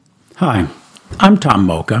Hi, I'm Tom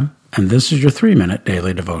Mocha, and this is your 3-minute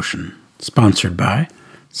daily devotion, sponsored by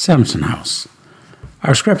Samson House.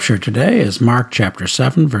 Our scripture today is Mark chapter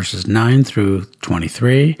 7, verses 9 through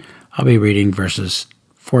 23. I'll be reading verses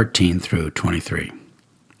 14 through 23.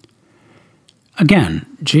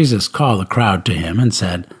 Again, Jesus called the crowd to him and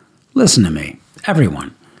said, "Listen to me,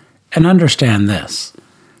 everyone, and understand this.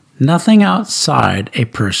 Nothing outside a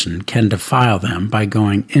person can defile them by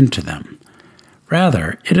going into them.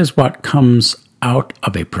 Rather, it is what comes out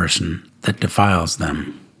of a person that defiles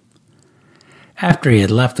them." After he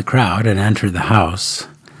had left the crowd and entered the house,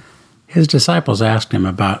 his disciples asked him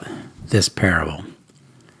about this parable.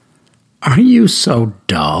 "Are you so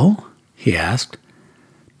dull?" he asked.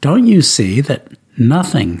 "Don't you see that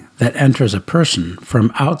nothing that enters a person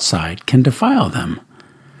from outside can defile them?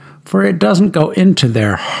 For it doesn't go into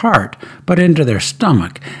their heart, but into their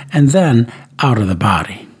stomach, and then out of the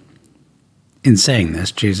body." In saying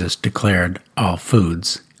this, Jesus declared all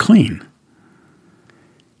foods clean.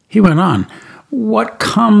 He went on, "What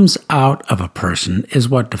comes out of a person is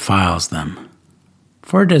what defiles them.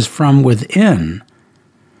 For it is from within,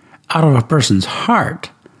 out of a person's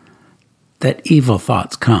heart, that evil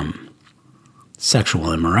thoughts come.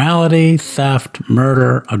 Sexual immorality, theft,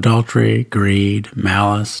 murder, adultery, greed,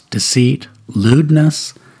 malice, deceit,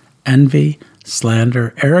 lewdness, envy,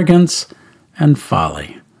 slander, arrogance, and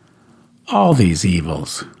folly. All these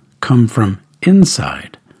evils come from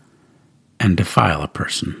inside and defile a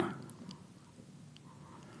person."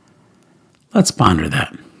 Let's ponder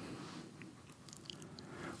that.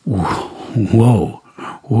 Whoa.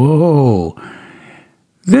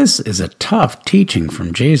 This is a tough teaching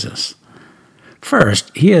from Jesus.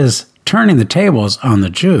 First, he is turning the tables on the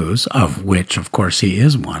Jews, of which, of course, he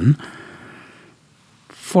is one.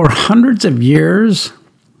 For hundreds of years,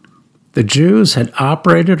 the Jews had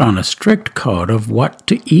operated on a strict code of what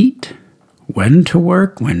to eat, when to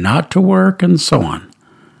work, when not to work, and so on.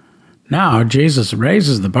 Now Jesus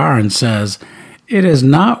raises the bar and says, "It is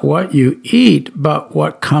not what you eat, but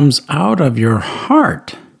what comes out of your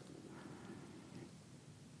heart."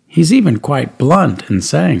 He's even quite blunt in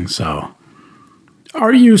saying so.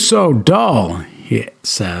 "Are you so dull?" he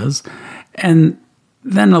says, and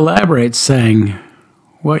then elaborates saying,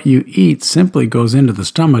 "What you eat simply goes into the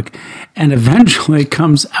stomach and eventually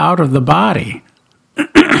comes out of the body."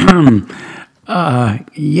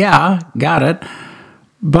 Yeah, got it.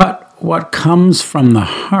 But what comes from the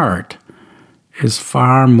heart is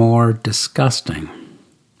far more disgusting.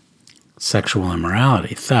 Sexual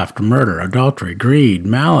immorality, theft, murder, adultery, greed,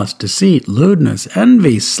 malice, deceit, lewdness,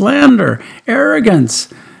 envy, slander, arrogance,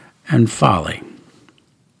 and folly.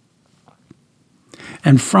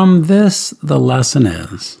 And from this, the lesson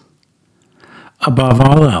is, above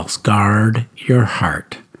all else, guard your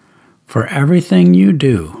heart, for everything you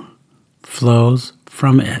do flows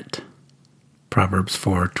from it. Proverbs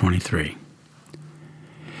 4:23.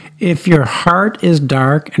 If your heart is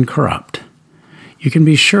dark and corrupt, you can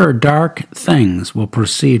be sure dark things will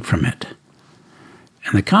proceed from it.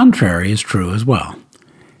 And the contrary is true as well.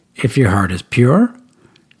 If your heart is pure,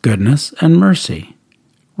 goodness and mercy,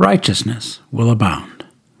 righteousness will abound.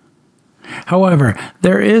 However,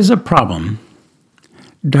 there is a problem.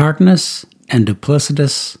 Darkness and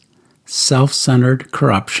duplicitous, self-centered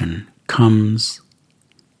corruption comes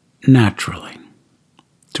naturally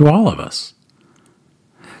to all of us.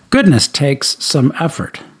 Goodness takes some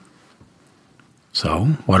effort.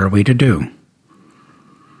 So, what are we to do?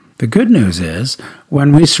 The good news is,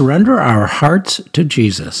 when we surrender our hearts to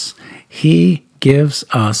Jesus, He gives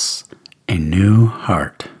us a new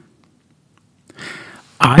heart.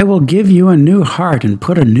 "I will give you a new heart and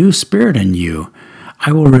put a new spirit in you.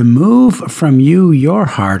 I will remove from you your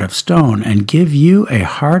heart of stone and give you a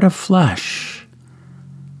heart of flesh."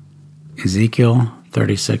 Ezekiel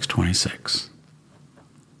 36:26.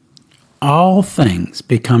 All things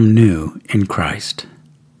become new in Christ.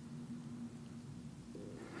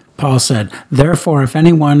 Paul said, "Therefore, if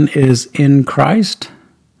anyone is in Christ,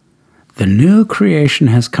 the new creation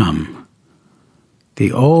has come.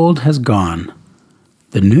 The old has gone.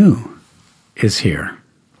 The new is here."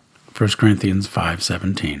 1 Corinthians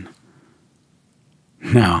 5:17.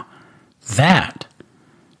 Now, that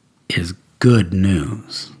is good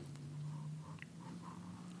news.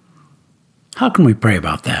 How can we pray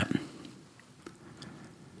about that?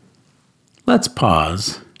 Let's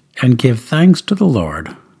pause and give thanks to the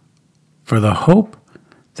Lord for the hope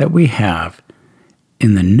that we have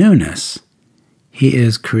in the newness He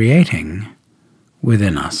is creating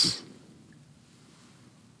within us.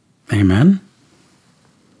 Amen?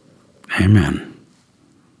 Amen.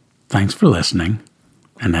 Thanks for listening,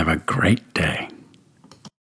 and have a great day.